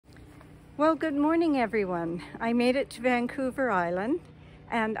Well, good morning, everyone. I made it to Vancouver Island,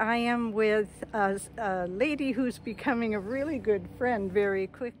 and I am with a lady who's becoming a really good friend very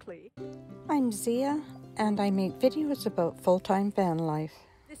quickly. I'm Zia, and I make videos about full-time van life.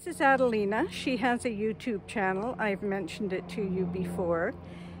 This is Adelina. She has a YouTube channel. I've mentioned it to you before.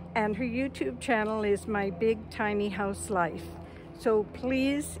 And her YouTube channel is My Big Tiny House Life. So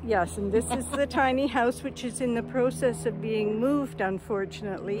please, yes, and this is the tiny house which is in the process of being moved,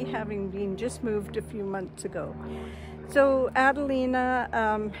 unfortunately, having been just moved a few months ago. So Adelina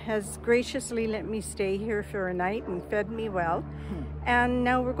has graciously let me stay here for a night and fed me well. And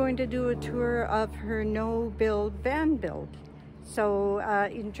now we're going to do a tour of her no-build van build. So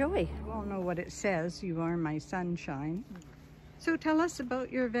enjoy. You all know what it says, you are my sunshine. So tell us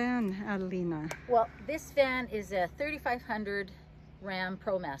about your van, Adelina. Well, this van is a 3500 Ram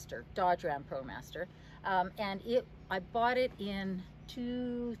ProMaster, Dodge Ram ProMaster, and I bought it in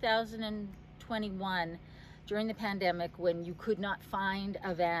 2021 during the pandemic when you could not find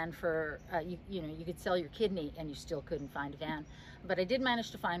a van for, you could sell your kidney and you still couldn't find a van. But I did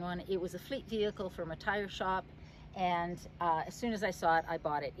manage to find one. It was a fleet vehicle from a tire shop, and as soon as I saw it, I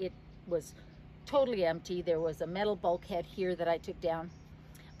bought it. It was totally empty. There was a metal bulkhead here that I took down,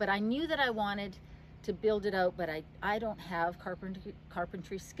 but I knew that I wanted to build it out, but I don't have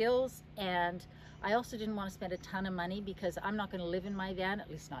carpentry skills, and I also didn't want to spend a ton of money because I'm not going to live in my van, at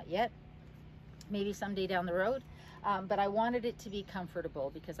least not yet, maybe someday down the road. But I wanted it to be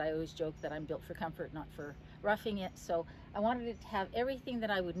comfortable because I always joke that I'm built for comfort, not for roughing it. So I wanted it to have everything that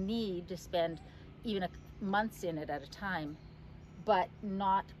I would need to spend even months in it at a time, but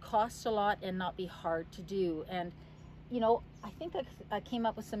not cost a lot and not be hard to do. And you know, I think I came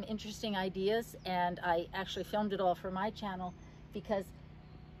up with some interesting ideas, and I actually filmed it all for my channel because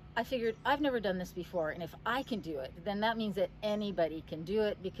I figured I've never done this before, and if I can do it, then that means that anybody can do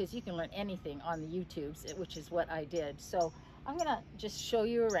it, because you can learn anything on the YouTubes, which is what I did. So I'm gonna just show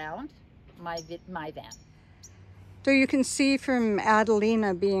you around my van. So you can see from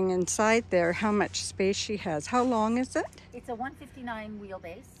Adelina being inside there how much space she has. How long is it? It's a 159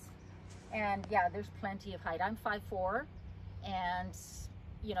 wheelbase. And yeah, there's plenty of height. I'm 5'4", and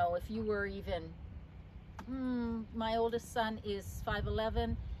you know, if you were even, my oldest son is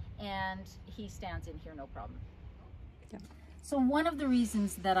 5'11", and he stands in here no problem. Yeah. So one of the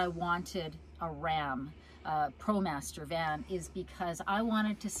reasons that I wanted a Ram ProMaster van is because I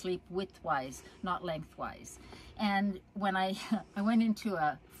wanted to sleep widthwise, not lengthwise. And when I went into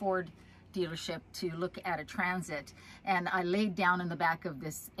a Ford dealership to look at a Transit, and I laid down in the back of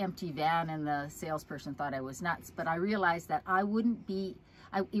this empty van, and the salesperson thought I was nuts, but I realized that I wouldn't be,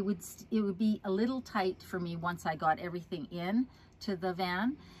 it would be a little tight for me once I got everything in to the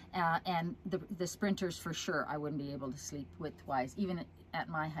van, and the Sprinters for sure I wouldn't be able to sleep widthwise even at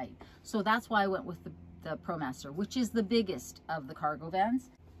my height. So that's why I went with the ProMaster, which is the biggest of the cargo vans.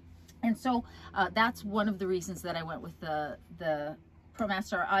 And so that's one of the reasons that I went with the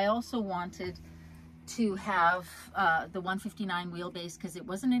ProMaster. I also wanted to have the 159 wheelbase because it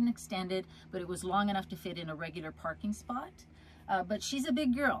wasn't an extended, but it was long enough to fit in a regular parking spot. But she's a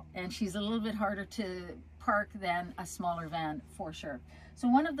big girl, and she's a little bit harder to park than a smaller van for sure. So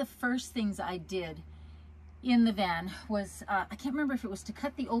one of the first things I did in the van was, I can't remember if it was to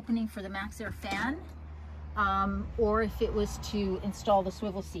cut the opening for the MaxxAir fan, or if it was to install the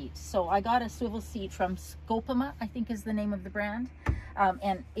swivel seat. So I got a swivel seat from Scopema, I think is the name of the brand,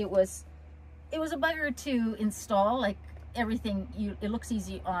 and it was a bugger to install. Like everything, it looks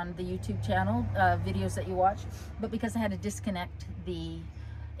easy on the YouTube channel videos that you watch, but because I had to disconnect the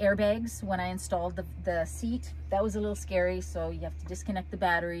airbags when I installed the seat, that was a little scary. So you have to disconnect the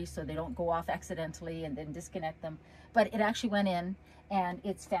battery so they don't go off accidentally, and then disconnect them. But it actually went in, and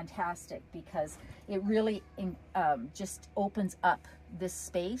it's fantastic because it really just opens up this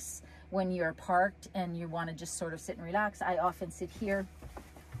space when you're parked and you want to just sort of sit and relax. I often sit here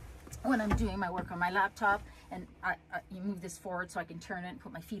when I'm doing my work on my laptop, and you move this forward so I can turn it and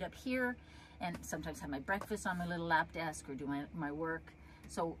put my feet up here, and sometimes have my breakfast on my little lap desk or do my work.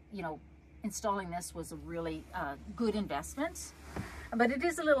 So, you know, installing this was a really good investment. But it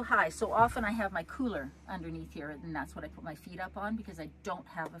is a little high, so often I have my cooler underneath here, and that's what I put my feet up on because I don't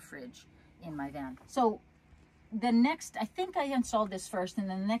have a fridge in my van. So the next, I think I installed this first, and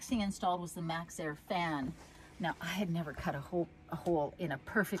then the next thing I installed was the MaxxAir fan. Now, I had never cut a hole in a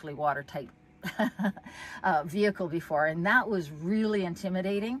perfectly watertight vehicle before, and that was really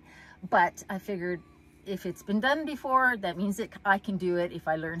intimidating. But I figured if it's been done before, that means that I can do it if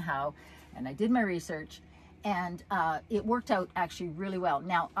I learn how. And I did my research, and it worked out actually really well.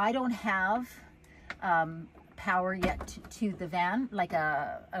 Now, I don't have power yet to the van, like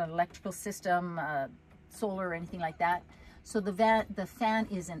an electrical system, solar or anything like that. So the fan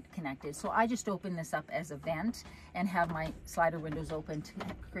isn't connected. So I just open this up as a vent and have my slider windows open to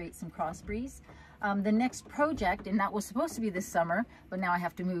create some cross breeze. The next project, and that was supposed to be this summer, but now I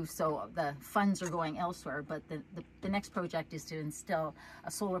have to move, so the funds are going elsewhere. But the next project is to install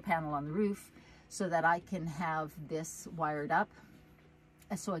a solar panel on the roof so that I can have this wired up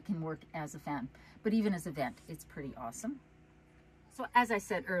so it can work as a fan. But even as a vent, it's pretty awesome. So as I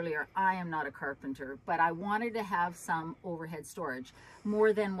said earlier, I am not a carpenter, but I wanted to have some overhead storage,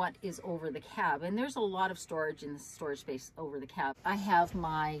 more than what is over the cab. And there's a lot of storage in the storage space over the cab. I have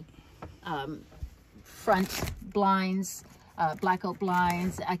my front blinds, blackout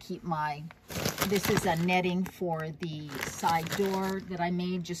blinds. I keep this is a netting for the side door that I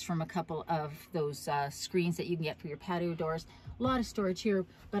made just from a couple of those screens that you can get for your patio doors. A lot of storage here,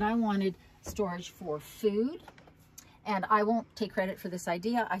 but I wanted storage for food. And I won't take credit for this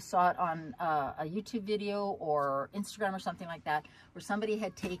idea. I saw it on a YouTube video or Instagram or something like that, where somebody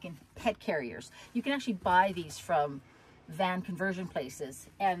had taken pet carriers. You can actually buy these from van conversion places.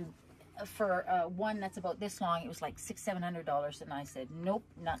 And for one that's about this long, it was like $600-700. And I said, nope,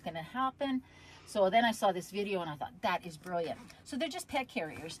 not gonna happen. So then I saw this video and I thought, that is brilliant. So they're just pet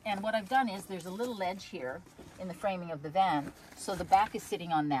carriers. And what I've done is there's a little ledge here in the framing of the van. So the back is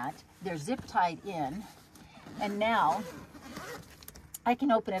sitting on that. They're zip tied in. And now I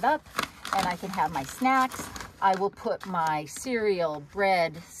can open it up and I can have my snacks. I will put my cereal,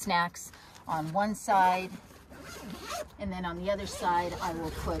 bread, snacks on one side. And then on the other side, I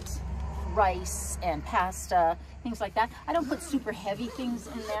will put rice and pasta, things like that. I don't put super heavy things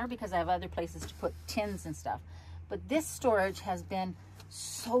in there because I have other places to put tins and stuff. But this storage has been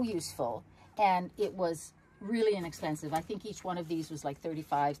so useful, and it was really inexpensive. I think each one of these was like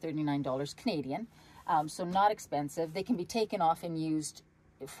 $39 Canadian. So not expensive. They can be taken off and used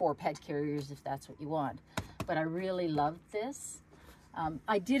for pet carriers if that's what you want. But I really loved this.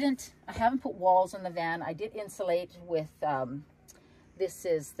 I haven't put walls in the van. I did insulate with, this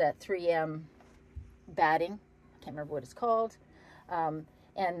is that 3M batting. I can't remember what it's called. And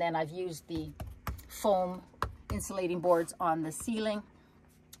then I've used the foam insulating boards on the ceiling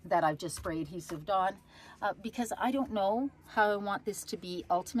that I've just spray adhesived on, because I don't know how I want this to be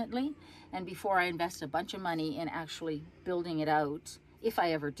ultimately. And before I invest a bunch of money in actually building it out, if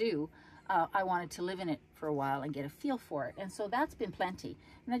I ever do, I wanted to live in it for a while and get a feel for it. And so that's been plenty.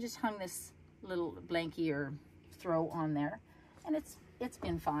 And I just hung this little blankie or throw on there, and it's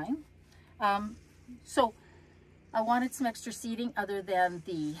been fine. So I wanted some extra seating other than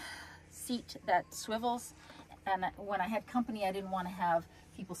the seat that swivels. And when I had company, I didn't want to have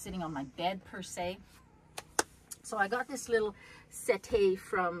people sitting on my bed per se. So I got this little settee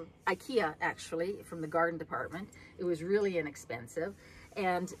from IKEA, actually, from the garden department. It was really inexpensive.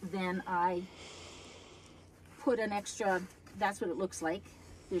 And then I put an extra, that's what it looks like.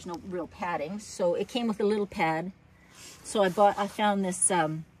 There's no real padding. So it came with a little pad. So I found this,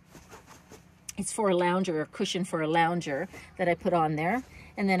 it's for a lounger, a cushion for a lounger that I put on there.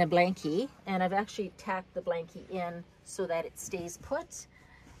 And then a blankie. And I've actually tacked the blankie in so that it stays put.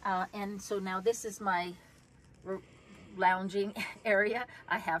 And so now this is my lounging area.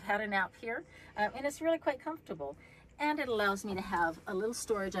 I have had a nap here, and it's really quite comfortable. And it allows me to have a little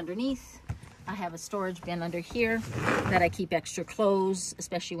storage underneath. I have a storage bin under here that I keep extra clothes,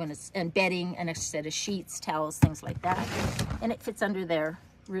 especially when it's, and bedding, an extra set of sheets, towels, things like that. And it fits under there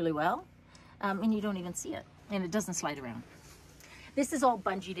really well, and you don't even see it, and it doesn't slide around. This is all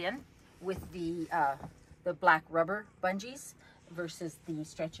bungeed in with the black rubber bungees versus the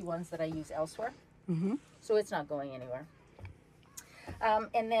stretchy ones that I use elsewhere. Mm-hmm. So it's not going anywhere.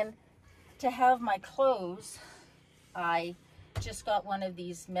 And then to have my clothes, I just got one of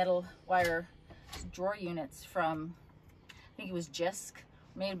these metal wire drawer units from, I think it was Jisk,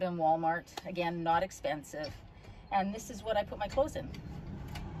 may have been Walmart. Again, not expensive. And this is what I put my clothes in.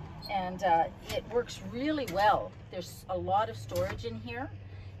 And it works really well. There's a lot of storage in here.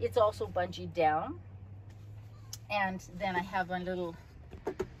 It's also bungeed down. And then I have my little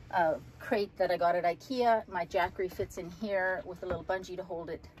crate that I got at IKEA. My Jackery fits in here with a little bungee to hold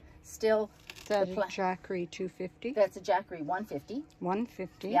it still. Is that a Jackery 250? That's a Jackery 150.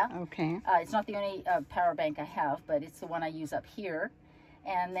 150? Yeah. Okay. It's not the only power bank I have, but it's the one I use up here.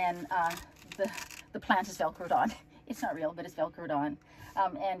 And then the plant is Velcroed on. It's not real, but it's Velcroed on.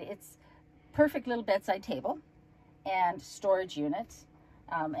 And it's perfect little bedside table and storage unit.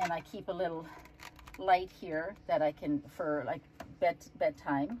 And I keep a little light here that I can, for like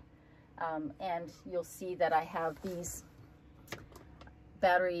bedtime. And you'll see that I have these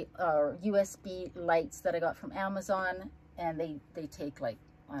battery or USB lights that I got from Amazon, and they take like,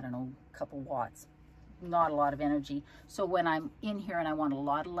 I don't know, a couple watts, not a lot of energy. So when I'm in here and I want a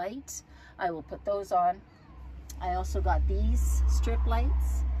lot of light, I will put those on. I also got these strip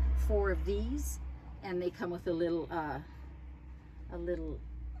lights, 4 of these, and they come with a little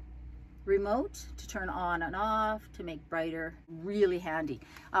remote to turn on and off to make brighter. Really handy.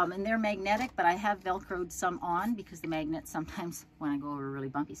 And they're magnetic, but I have velcroed some on because the magnets sometimes, when I go over really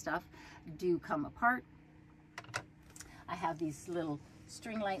bumpy stuff, do come apart. I have these little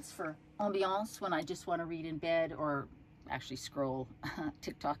string lights for ambiance when I just want to read in bed, or actually scroll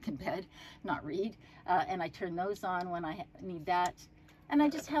TikTok in bed, not read. And I turn those on when I need that. And I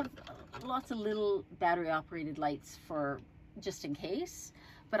just have lots of little battery operated lights for just in case.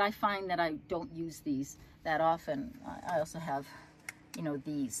 But I find that I don't use these that often. I also have, you know,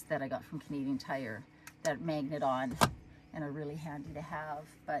 these that I got from Canadian Tire that magnet on and are really handy to have.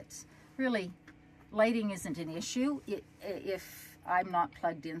 But really, lighting isn't an issue. If I'm not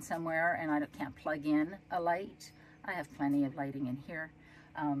plugged in somewhere and I can't plug in a light, I have plenty of lighting in here,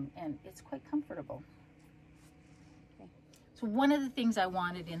 and it's quite comfortable. So one of the things I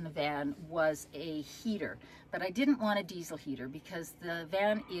wanted in the van was a heater, but I didn't want a diesel heater because the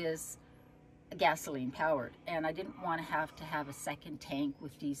van is gasoline powered, and I didn't want to have a second tank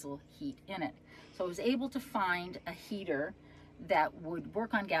with diesel heat in it. So I was able to find a heater that would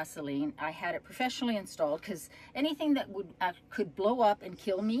work on gasoline. I had it professionally installed because anything that could blow up and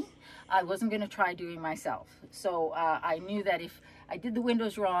kill me, I wasn't going to try doing myself. So I knew that if I did the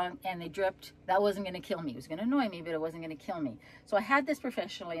windows wrong and they dripped, that wasn't going to kill me. It was going to annoy me, but it wasn't going to kill me. So I had this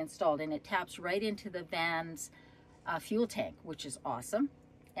professionally installed, and it taps right into the van's fuel tank, which is awesome,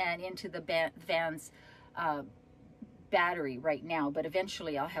 and into the van's battery right now. But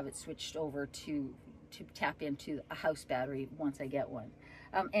eventually I'll have it switched over to tap into a house battery once I get one.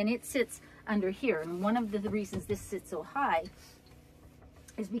 And it sits under here. And one of the reasons this sits so high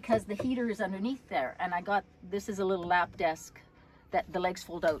is because the heater is underneath there. And this is a little lap desk that the legs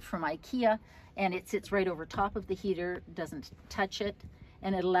fold out from IKEA, and it sits right over top of the heater, doesn't touch it,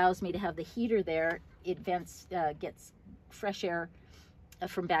 and it allows me to have the heater there. It vents, gets fresh air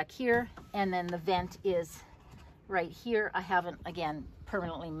from back here, and then the vent is right here. I haven't, again,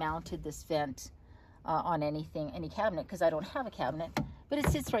 permanently mounted this vent on any cabinet because I don't have a cabinet, but it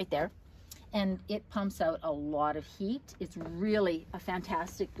sits right there, and it pumps out a lot of heat. It's really a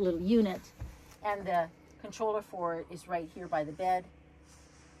fantastic little unit, and the controller for it is right here by the bed,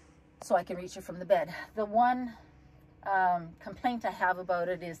 so I can reach it from the bed. The one complaint I have about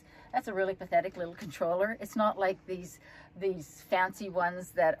it is that's a really pathetic little controller. It's not like these fancy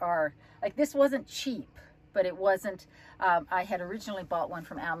ones that are like, this wasn't cheap, but it wasn't. I had originally bought one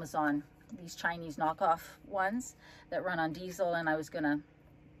from Amazon, these Chinese knockoff ones that run on diesel, and I was gonna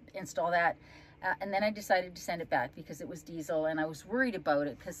install that, and then I decided to send it back because it was diesel, and I was worried about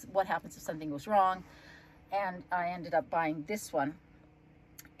it because what happens if something goes wrong. And I ended up buying this one,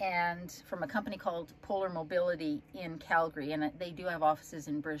 and from a company called Polar Mobility in Calgary, and they do have offices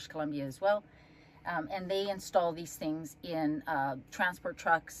in British Columbia as well. And they install these things in transport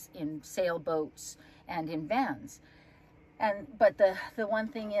trucks, in sailboats, and in vans. But the one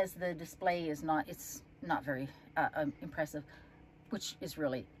thing is the display is not very impressive, which is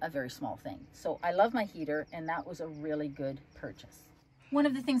really a very small thing. So I love my heater, and that was a really good purchase. One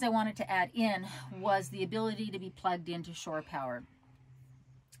of the things I wanted to add in was the ability to be plugged into shore power.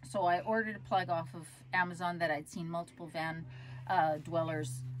 So I ordered a plug off of Amazon that I'd seen multiple van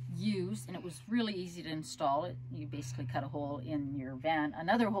dwellers use, and it was really easy to install it. You basically cut a hole in your van,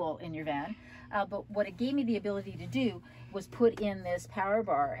 another hole in your van. But what it gave me the ability to do was put in this power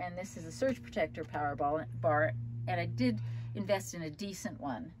bar, and this is a surge protector power bar, and I did invest in a decent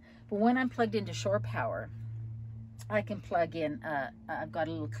one. But when I'm plugged into shore power, I can plug in, I've got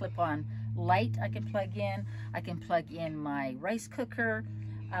a little clip-on light I can plug in. I can plug in my rice cooker,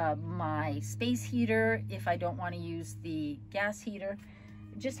 my space heater if I don't want to use the gas heater.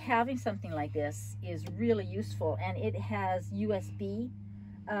 Just having something like this is really useful, and it has USB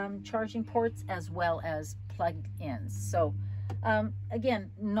charging ports as well as plug-ins. So again,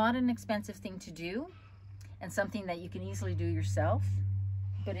 not an expensive thing to do, and something that you can easily do yourself,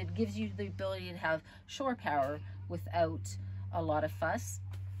 but it gives you the ability to have shore power without a lot of fuss.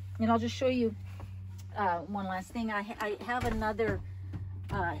 And I'll just show you one last thing. I have another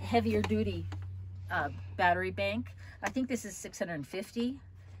heavier duty battery bank. I think this is 650,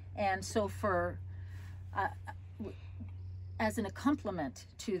 and so for as a complement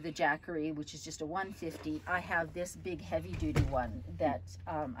to the Jackery, which is just a 150, I have this big heavy duty one that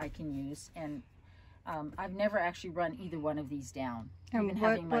I can use, and I've never actually run either one of these down. And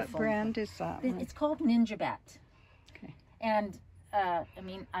what brand is that one? It's called Ninja Bat. Okay. And I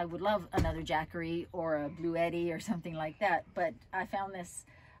mean, I would love another Jackery or a Blue Eddy or something like that, but I found this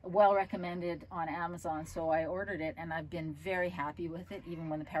well recommended on Amazon, so I ordered it, and I've been very happy with it. Even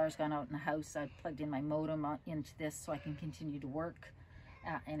when the power's gone out in the house, I've plugged in my modem into this so I can continue to work,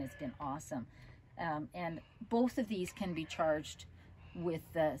 and it's been awesome. And both of these can be charged with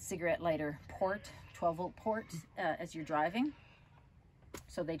the cigarette lighter port, 12-volt port, as you're driving.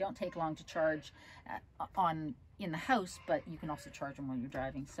 So they don't take long to charge in the house, but you can also charge them while you're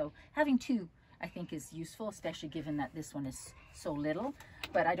driving. So having two, I think, is useful, especially given that this one is so little,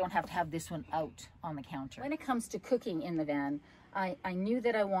 but I don't have to have this one out on the counter. When it comes to cooking in the van, I knew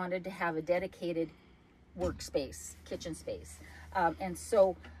that I wanted to have a dedicated workspace, kitchen space. And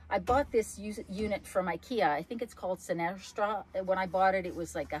so I bought this unit from IKEA. I think it's called Sinestra. When I bought it, it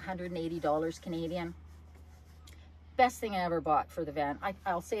was like $180 Canadian. Best thing I ever bought for the van.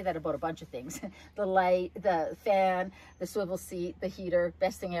 I'll say that about a bunch of things. The light, the fan, the swivel seat, the heater,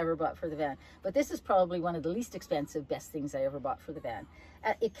 best thing I ever bought for the van. But this is probably one of the least expensive best things I ever bought for the van.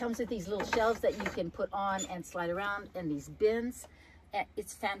 It comes with these little shelves that you can put on and slide around, and these bins.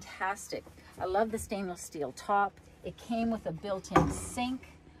 It's fantastic. I love the stainless steel top. It came with a built-in sink,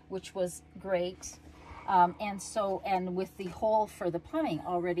 which was great. And with the hole for the plumbing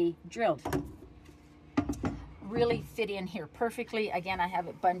already drilled. Really fit in here perfectly. Again, I have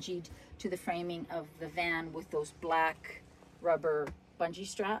it bungeed to the framing of the van with those black rubber bungee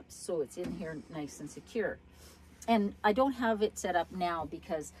straps, so it's in here nice and secure. And I don't have it set up now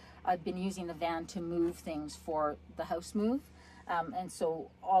because I've been using the van to move things for the house move, and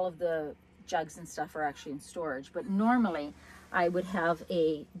so all of the jugs and stuff are actually in storage. But normally I would have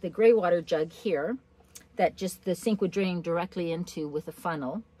the gray water jug here that just the sink would drain directly into with a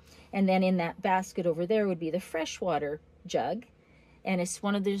funnel. And then in that basket over there would be the freshwater jug. And it's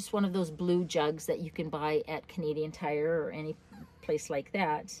one of those blue jugs that you can buy at Canadian Tire or any place like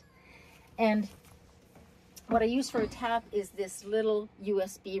that. And what I use for a tap is this little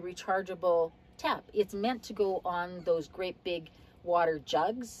USB rechargeable tap. It's meant to go on those great big water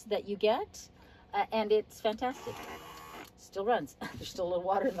jugs that you get. And it's fantastic. Still runs. There's still a little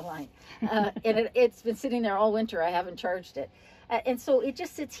water in the line. And it's been sitting there all winter. I haven't charged it. And so it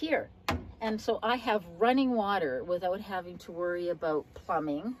just sits here. And so I have running water without having to worry about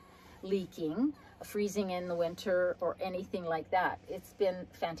plumbing, leaking, freezing in the winter, or anything like that. It's been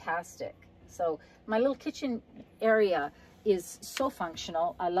fantastic. So my little kitchen area is so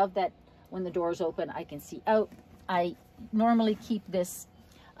functional. I love that when the doors open, I can see out. I normally keep this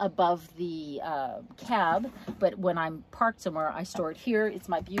above the cab, but when I'm parked somewhere, I store it here. It's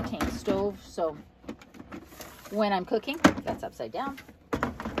my butane stove, so when I'm cooking, that's upside down.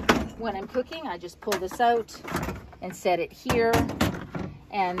 When I'm cooking, I just pull this out and set it here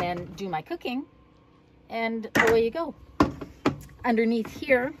and then do my cooking, and away you go. Underneath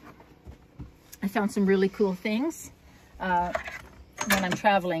here, I found some really cool things. When I'm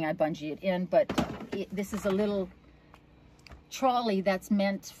traveling, I bungee it in, but this is a little trolley that's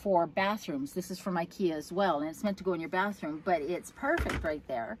meant for bathrooms. This is from IKEA as well, and it's meant to go in your bathroom, but it's perfect right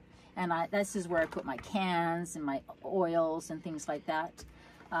there. And this is where I put my cans and my oils and things like that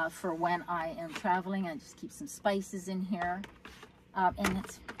for when I am traveling. I just keep some spices in here. And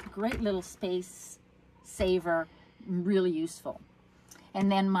it's a great little space saver, really useful.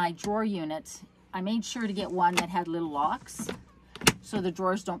 And then my drawer unit, I made sure to get one that had little locks so the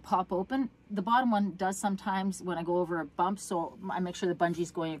drawers don't pop open. The bottom one does sometimes when I go over a bump, so I make sure the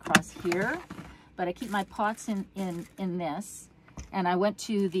bungee's going across here. But I keep my pots in this. And I went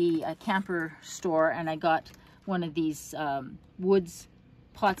to the camper store and I got one of these woods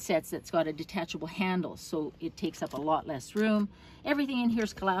pot sets that's got a detachable handle, so it takes up a lot less room. Everything in here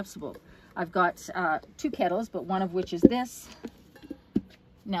is collapsible. I've got 2 kettles, but one of which is this.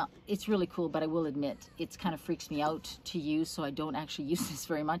 Now, it's really cool, but I will admit, it kind of freaks me out to use, so I don't actually use this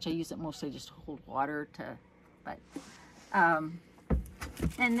very much. I use it mostly just to hold water,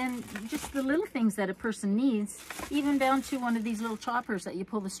 and then just the little things that a person needs, even down to one of these little choppers that you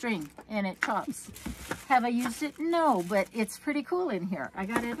pull the string and it chops. Have I used it? No, but it's pretty cool in here, I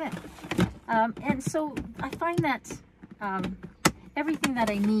gotta admit. And so I find that everything that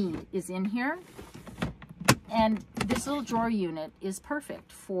I need is in here. And this little drawer unit is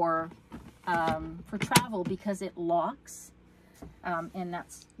perfect for travel because it locks, and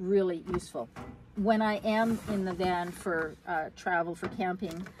that's really useful. When I am in the van for travel, for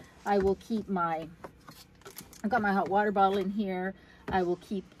camping, I will keep I've got my hot water bottle in here. I will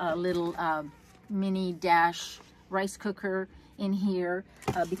keep a little mini dash rice cooker in here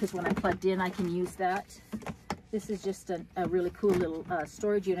because when I'm plugged in, I can use that. This is just a really cool little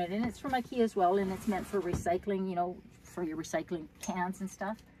storage unit, and it's from IKEA as well, and it's meant for recycling, you know, for your recycling cans and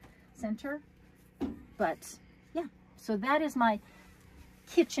stuff center. But yeah, so that is my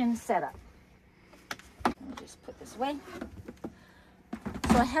kitchen setup. Let me just put this away.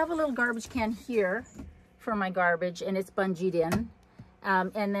 So I have a little garbage can here for my garbage, and it's bungeed in.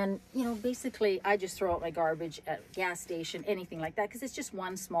 And then, you know, basically I just throw out my garbage at a gas station, anything like that, because it's just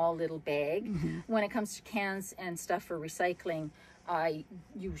one small little bag. When it comes to cans and stuff for recycling, I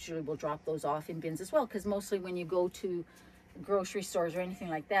usually will drop those off in bins as well, because mostly when you go to grocery stores or anything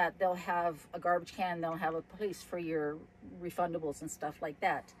like that, they'll have a garbage can, they'll have a place for your refundables and stuff like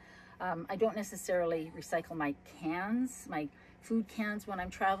that. I don't necessarily recycle my cans, my food cans, when I'm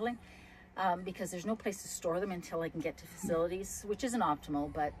traveling. Because there's no place to store them until I can get to facilities, which isn't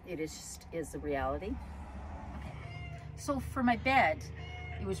optimal, but it is the reality. Okay. So for my bed,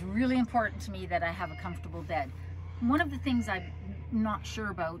 it was really important to me that I have a comfortable bed. One of the things I'm not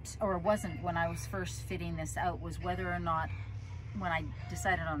sure about, or wasn't when I was first fitting this out, was whether or not, when I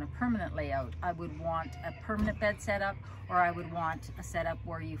decided on a permanent layout, I would want a permanent bed setup, or I would want a setup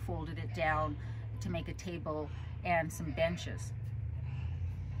where you folded it down to make a table and some benches.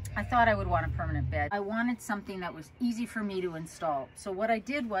 I thought I would want a permanent bed. I wanted something that was easy for me to install. So what I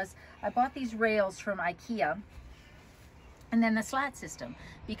did was I bought these rails from IKEA, and then the slat system,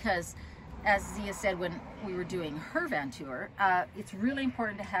 because as Zia said when we were doing her van tour, it's really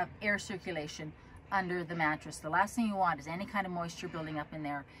important to have air circulation under the mattress. The last thing you want is any kind of moisture building up in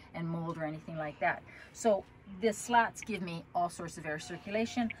there and mold or anything like that. So the slats give me all sorts of air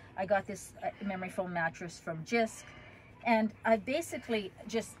circulation. I got this memory foam mattress from Jisk. And I basically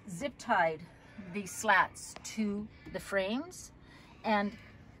just zip tied these slats to the frames. And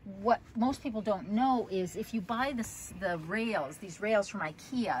what most people don't know is if you buy the rails, these rails from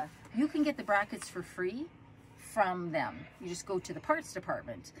IKEA, you can get the brackets for free from them. You just go to the parts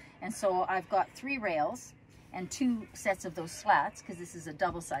department. And so I've got 3 rails and 2 sets of those slats, because this is a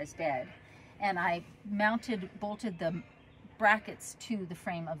double-sized bed. And I bolted the brackets to the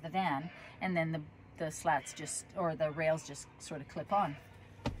frame of the van, and then the slats just, or the rails just sort of clip on.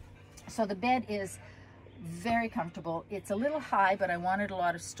 So the bed is very comfortable. It's a little high, but I wanted a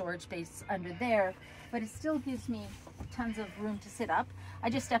lot of storage space under there, but it still gives me tons of room to sit up.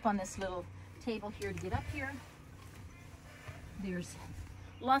 I just step on this little table here to get up here. There's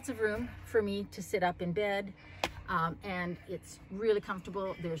lots of room for me to sit up in bed, and it's really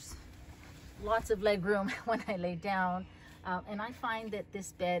comfortable. There's lots of leg room when I lay down, and I find that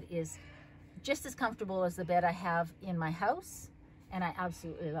this bed is just as comfortable as the bed I have in my house, and I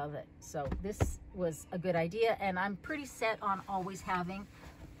absolutely love it. So this was a good idea, and I'm pretty set on always having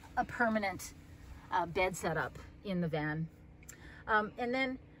a permanent bed setup in the van. And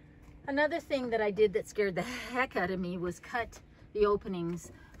then another thing that I did that scared the heck out of me was cut the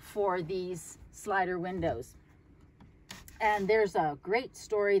openings for these slider windows. And there's a great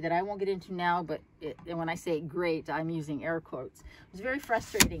story that I won't get into now, but when I say great, I'm using air quotes. It was very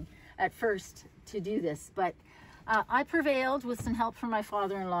frustrating at first to do this, but I prevailed with some help from my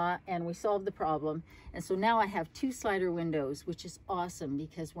father-in-law, and we solved the problem. And so now I have 2 slider windows, which is awesome,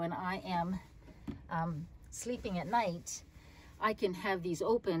 because when I am sleeping at night, I can have these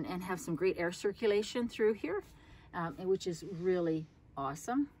open and have some great air circulation through here, which is really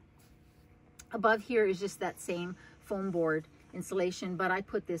awesome. Above here is just that same foam board insulation, but I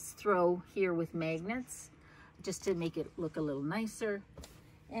put this throw here with magnets just to make it look a little nicer.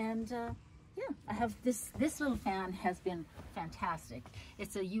 And yeah, I have this little fan has been fantastic.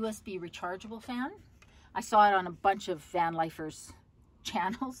 It's a USB rechargeable fan. I saw it on a bunch of van lifers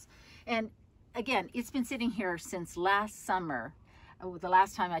channels, and again, it's been sitting here since last summer, the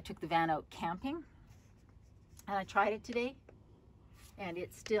last time I took the van out camping, and I tried it today, and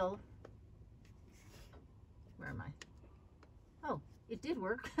it's still, where am I? Oh, it did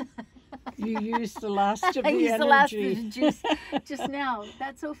work. You used the last of the I used energy. the last bit of juice just now.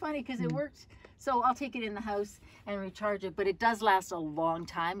 That's so funny because it worked. So I'll take it in the house and recharge it, but it does last a long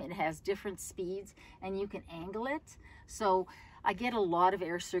time. It has different speeds and you can angle it. So I get a lot of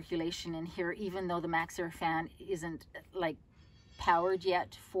air circulation in here, even though the MaxxAir fan isn't like powered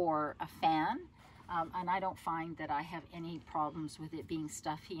yet for a fan. And I don't find that I have any problems with it being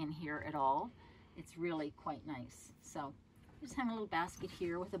stuffy in here at all. It's really quite nice. So just hang a little basket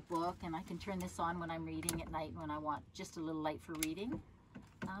here with a book, and I can turn this on when I'm reading at night when I want just a little light for reading.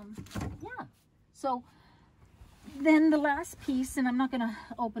 Yeah, so then the last piece, and I'm not going to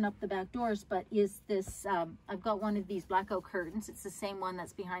open up the back doors, but is this, I've got one of these black oak curtains. It's the same one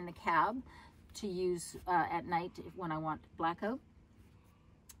that's behind the cab to use at night when I want blackout.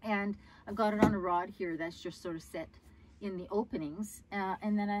 And I've got it on a rod here that's just sort of set in the openings.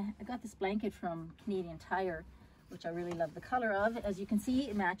 And then I got this blanket from Canadian Tire, which I really love the color of. As you can see,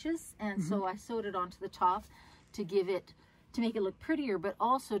 it matches. And so I sewed it onto the top to give it, to make it look prettier, but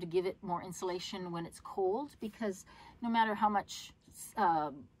also to give it more insulation when it's cold, because no matter how much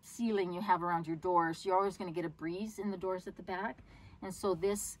ceiling you have around your doors, you're always going to get a breeze in the doors at the back. And so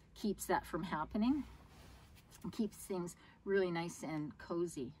this keeps that from happening and keeps things really nice and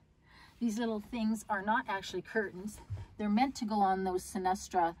cozy. These little things are not actually curtains. They're meant to go on those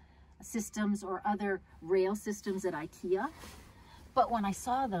Sinestra systems or other rail systems at IKEA. But when I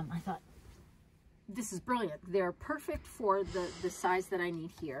saw them, I thought, this is brilliant. They're perfect for the size that I need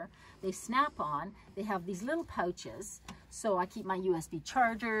here. They snap on. They have these little pouches. So I keep my USB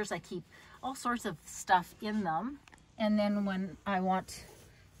chargers. I keep all sorts of stuff in them. And then when I want,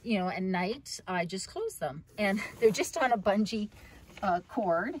 you know, at night, I just close them. And they're just on a bungee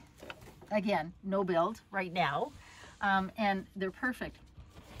cord. Again, no build right now. And they're perfect.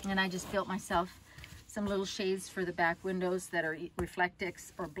 And I just built myself some little shades for the back windows that are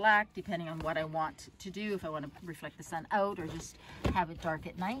Reflectix or black, depending on what I want to do, if I want to reflect the sun out or just have it dark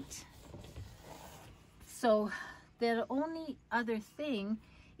at night. So the only other thing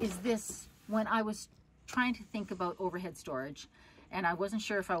is this, when I was trying to think about overhead storage, and I wasn't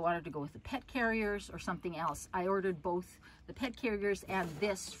sure if I wanted to go with the pet carriers or something else, I ordered both the pet carriers and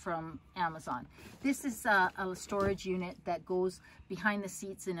this from Amazon. This is a storage unit that goes behind the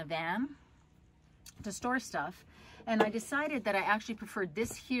seats in a van to store stuff, and I decided that I actually preferred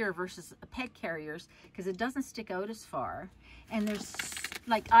this here versus pet carriers because it doesn't stick out as far. And there's,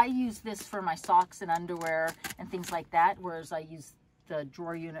 like, I use this for my socks and underwear and things like that, whereas I use the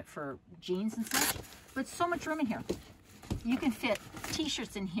drawer unit for jeans and such. But so much room in here. You can fit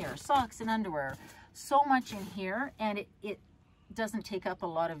t-shirts in here, socks and underwear, so much in here, and it doesn't take up a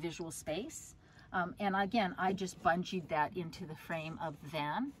lot of visual space. And again, I just bungeed that into the frame of the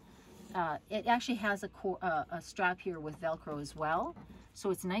van. It actually has a strap here with Velcro as well, so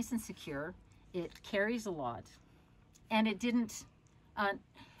it's nice and secure. It carries a lot, and it didn't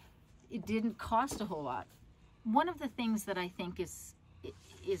cost a whole lot. One of the things that I think is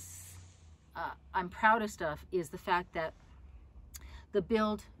I'm proudest of is the fact that the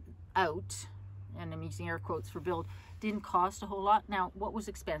build out, and I'm using air quotes for build, didn't cost a whole lot. Now, what was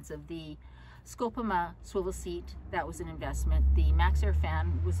expensive? The Scopema swivel seat, that was an investment. The Max Air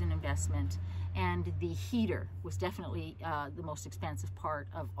fan was an investment. And the heater was definitely the most expensive part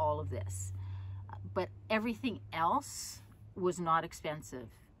of all of this. But everything else was not expensive.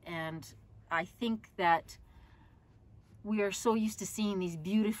 And I think that we are so used to seeing these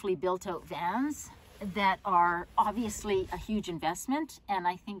beautifully built out vans that are obviously a huge investment. And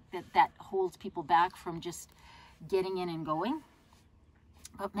I think that that holds people back from just getting in and going.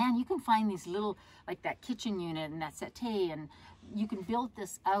 But man, you can find these little, like that kitchen unit and that settee, and you can build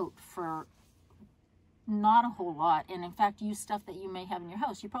this out for not a whole lot. And in fact, use stuff that you may have in your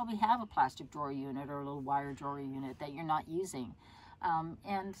house. You probably have a plastic drawer unit or a little wire drawer unit that you're not using.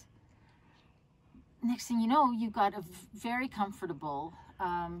 And next thing you know, you've got a very comfortable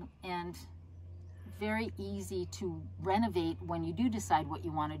and very easy to renovate when you do decide what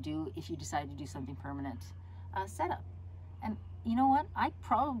you want to do, if you decide to do something permanent setup. And you know what? I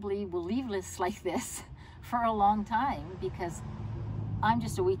probably will leave lists like this for a long time because I'm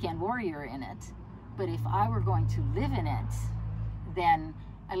just a weekend warrior in it. But if I were going to live in it, then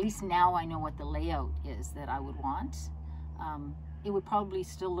at least now I know what the layout is that I would want. It would probably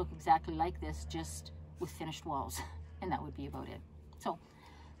still look exactly like this, just with finished walls, and that would be about it. So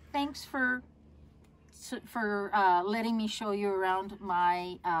thanks for letting me show you around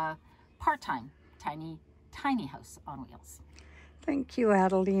my part-time tiny house on wheels. Thank you,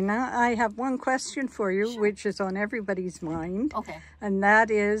 Adelina. I have one question for you, sure, which is on everybody's mind. Okay. And that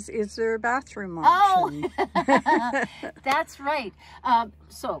is there a bathroom option? Oh, that's right. I'm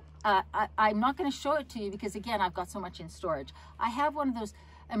not going to show it to you because, again, I've got so much in storage. I have one of those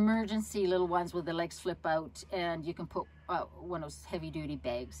emergency little ones where the legs flip out and you can put one of those heavy-duty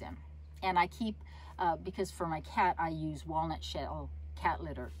bags in. And I keep, because for my cat, I use walnut shell cat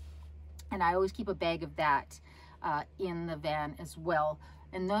litter. And I always keep a bag of that in the van as well,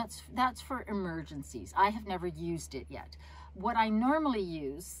 and that's for emergencies. I have never used it yet. What I normally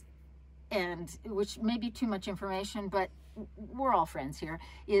use, and which may be too much information, but we're all friends here,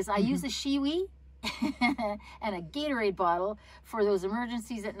 is I use a Shiwi and a Gatorade bottle for those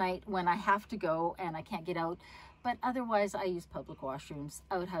emergencies at night when I have to go and I can't get out. But otherwise I use public washrooms,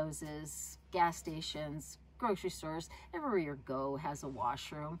 outhouses, gas stations, grocery stores, everywhere you go has a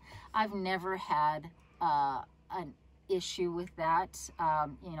washroom. I've never had an issue with that.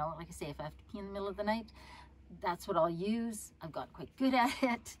 You know, like I say, if I have to pee in the middle of the night, that's what I'll use. I've gotten quite good at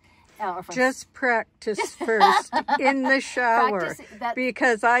it. Just practice first in the shower,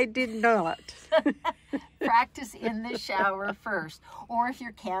 because I did not. Practice in the shower first, or if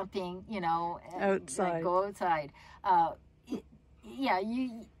you're camping, you know, outside. Like, go outside. Yeah,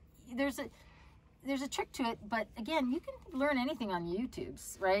 there's a trick to it, but again, you can learn anything on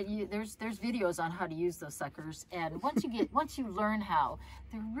YouTube's, right? There's videos on how to use those suckers, and once you learn how,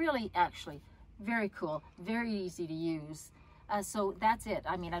 they're really actually very cool, very easy to use. So that's it.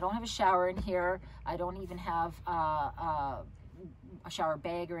 I mean, I don't have a shower in here. I don't even have a shower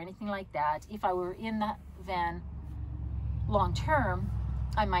bag or anything like that. If I were in that van long term,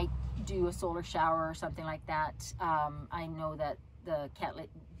 I might do a solar shower or something like that. I know that the cat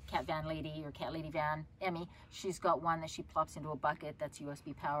van lady, or cat lady van, Emmy, she's got one that she plops into a bucket that's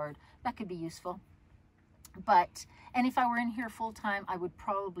USB powered. That could be useful. And if I were in here full time, I would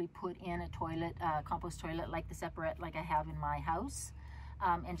probably put in a toilet, compost toilet, like the separate, like I have in my house,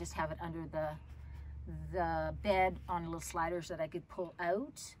 and just have it under the bed on little sliders that I could pull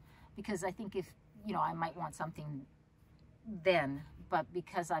out, because I think if, you know, I might want something then, but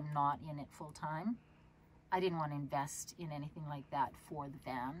because I'm not in it full time, I didn't want to invest in anything like that for the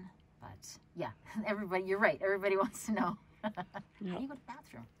van. But yeah, everybody, you're right. Everybody wants to know. How do you go to the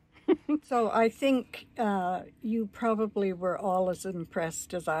bathroom? So I think you probably were all as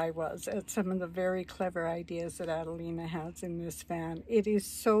impressed as I was at some of the very clever ideas that Adelina has in this van. It is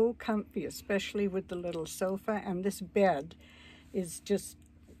so comfy, especially with the little sofa, and this bed is just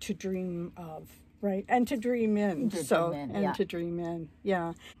to dream of, right? And to dream in. To dream in,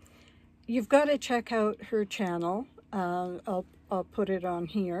 yeah. You've got to check out her channel. I'll put it on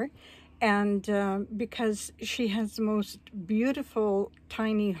here. And because she has the most beautiful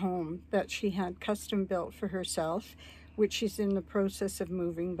tiny home that she had custom built for herself, which she's in the process of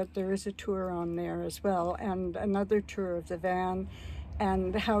moving, but there is a tour on there as well, and another tour of the van,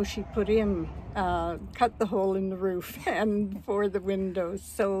 and how she put in, cut the hole in the roof and for the windows.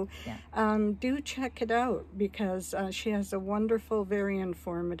 So do check it out, because she has a wonderful, very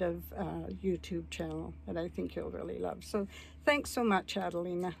informative YouTube channel that I think you'll really love. So thanks so much,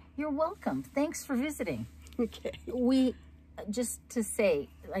 Adelina. You're welcome. Thanks for visiting. Okay. We, just to say,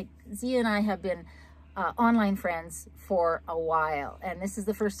 like, Zia and I have been online friends for a while, and this is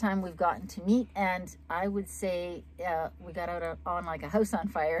the first time we've gotten to meet, and I would say we got out on like a house on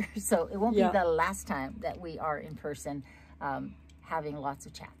fire, so it won't be the last time that we are in person having lots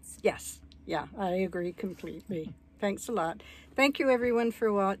of chats. Yes, yeah, I agree completely. Thanks a lot. Thank you everyone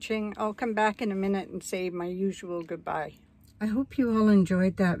for watching. I'll come back in a minute and say my usual goodbye. I hope you all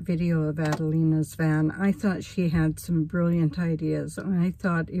enjoyed that video of Adelina's van. I thought she had some brilliant ideas, and I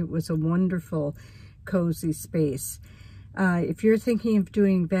thought it was a wonderful cozy space. If you're thinking of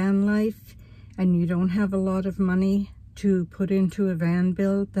doing van life and you don't have a lot of money to put into a van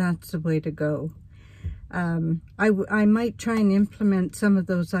build, that's the way to go. I might try and implement some of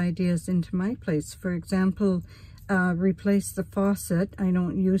those ideas into my place. For example, replace the faucet. I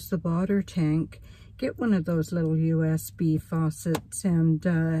don't use the water tank. Get one of those little USB faucets and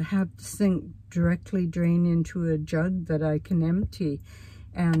have the sink directly drain into a jug that I can empty,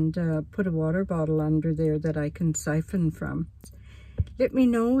 and put a water bottle under there that I can siphon from. Let me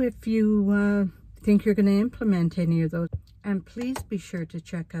know if you think you're going to implement any of those. And please be sure to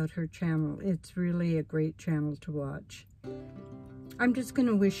check out her channel. It's really a great channel to watch. I'm just going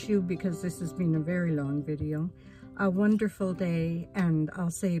to wish you, because this has been a very long video, a wonderful day, and I'll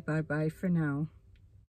say bye-bye for now.